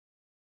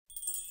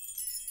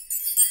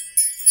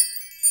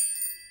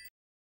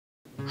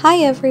Hi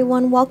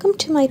everyone, welcome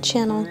to my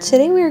channel.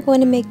 Today we are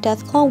going to make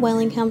Deathclaw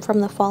Wellingham from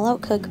the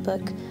Fallout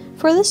Cookbook.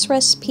 For this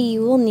recipe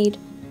you will need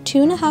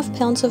 2.5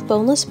 pounds of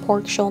boneless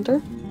pork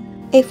shoulder,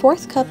 a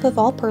 1/4 cup of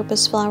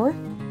all-purpose flour,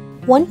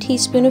 1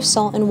 teaspoon of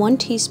salt and 1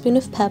 teaspoon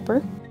of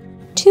pepper,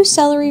 2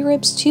 celery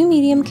ribs, 2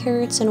 medium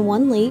carrots and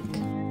 1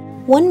 leek,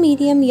 1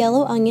 medium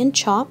yellow onion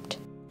chopped,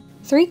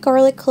 3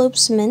 garlic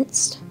cloves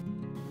minced,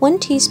 1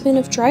 teaspoon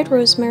of dried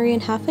rosemary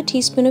and half a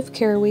teaspoon of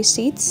caraway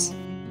seeds,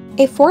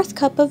 a 1/4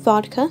 cup of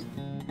vodka,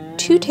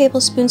 2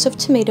 tablespoons of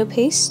tomato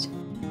paste,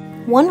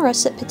 1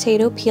 russet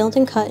potato peeled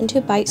and cut into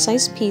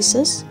bite-sized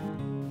pieces,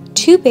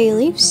 2 bay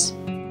leaves,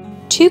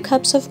 2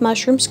 cups of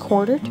mushrooms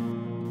quartered,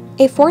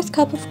 a 1/4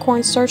 cup of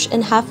cornstarch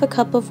and half a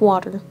cup of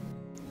water.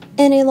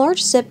 In a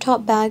large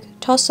zip-top bag,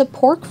 toss the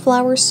pork,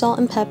 flour, salt,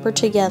 and pepper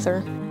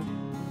together.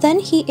 Then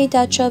heat a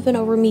Dutch oven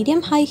over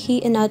medium-high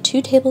heat and add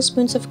 2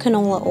 tablespoons of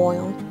canola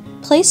oil.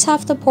 Place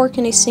half the pork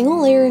in a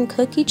single layer and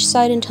cook each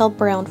side until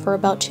brown for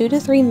about 2 to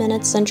 3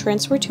 minutes, then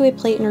transfer to a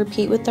plate and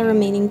repeat with the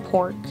remaining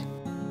pork.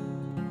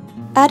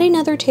 Add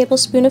another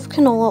tablespoon of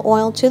canola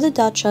oil to the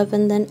Dutch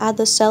oven, then add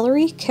the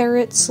celery,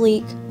 carrots,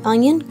 leek,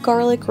 onion,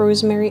 garlic,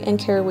 rosemary, and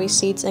caraway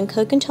seeds and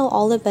cook until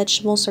all the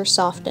vegetables are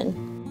softened.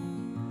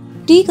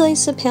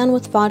 Deglaze the pan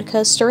with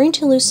vodka, stirring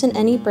to loosen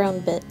any brown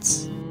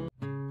bits.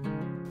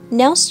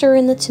 Now stir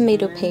in the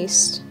tomato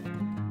paste.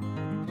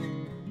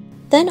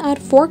 Then add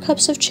 4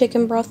 cups of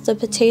chicken broth, the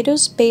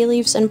potatoes, bay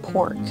leaves, and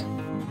pork.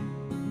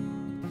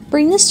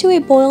 Bring this to a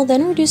boil,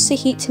 then reduce the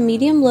heat to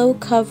medium-low,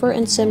 cover,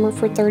 and simmer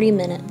for 30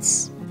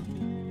 minutes.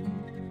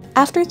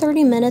 After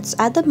 30 minutes,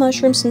 add the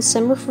mushrooms and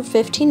simmer for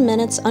 15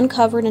 minutes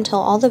uncovered until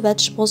all the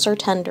vegetables are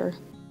tender.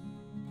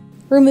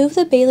 Remove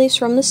the bay leaves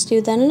from the stew,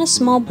 then in a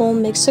small bowl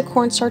mix the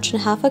cornstarch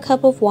and half a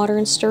cup of water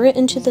and stir it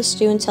into the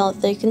stew until it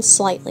thickens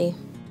slightly.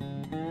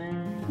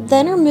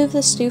 Then remove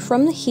the stew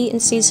from the heat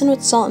and season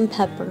with salt and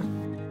pepper.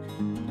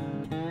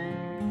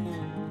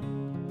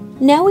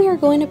 Now we are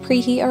going to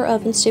preheat our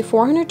ovens to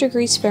 400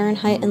 degrees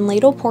Fahrenheit and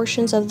ladle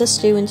portions of the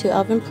stew into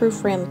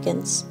oven-proof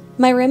ramekins.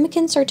 My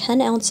ramekins are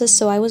 10 ounces,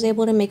 so I was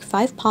able to make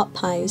 5 pot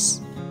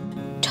pies.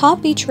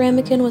 Top each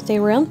ramekin with a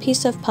round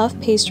piece of puff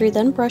pastry,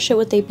 then brush it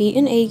with a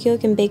beaten egg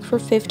yolk and bake for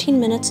 15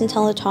 minutes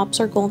until the tops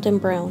are golden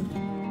brown.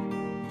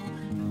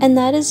 And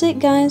that is it,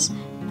 guys.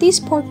 These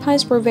pork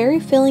pies were very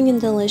filling and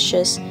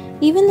delicious.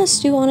 Even the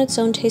stew on its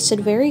own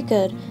tasted very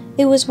good.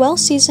 It was well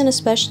seasoned,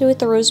 especially with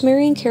the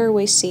rosemary and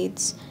caraway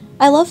seeds.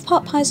 I love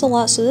pot pies a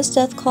lot, so this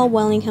Deathclaw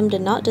Wellingham did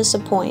not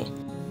disappoint.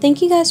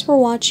 Thank you guys for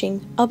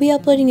watching. I'll be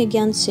uploading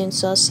again soon,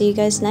 so I'll see you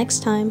guys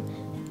next time.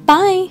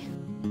 Bye!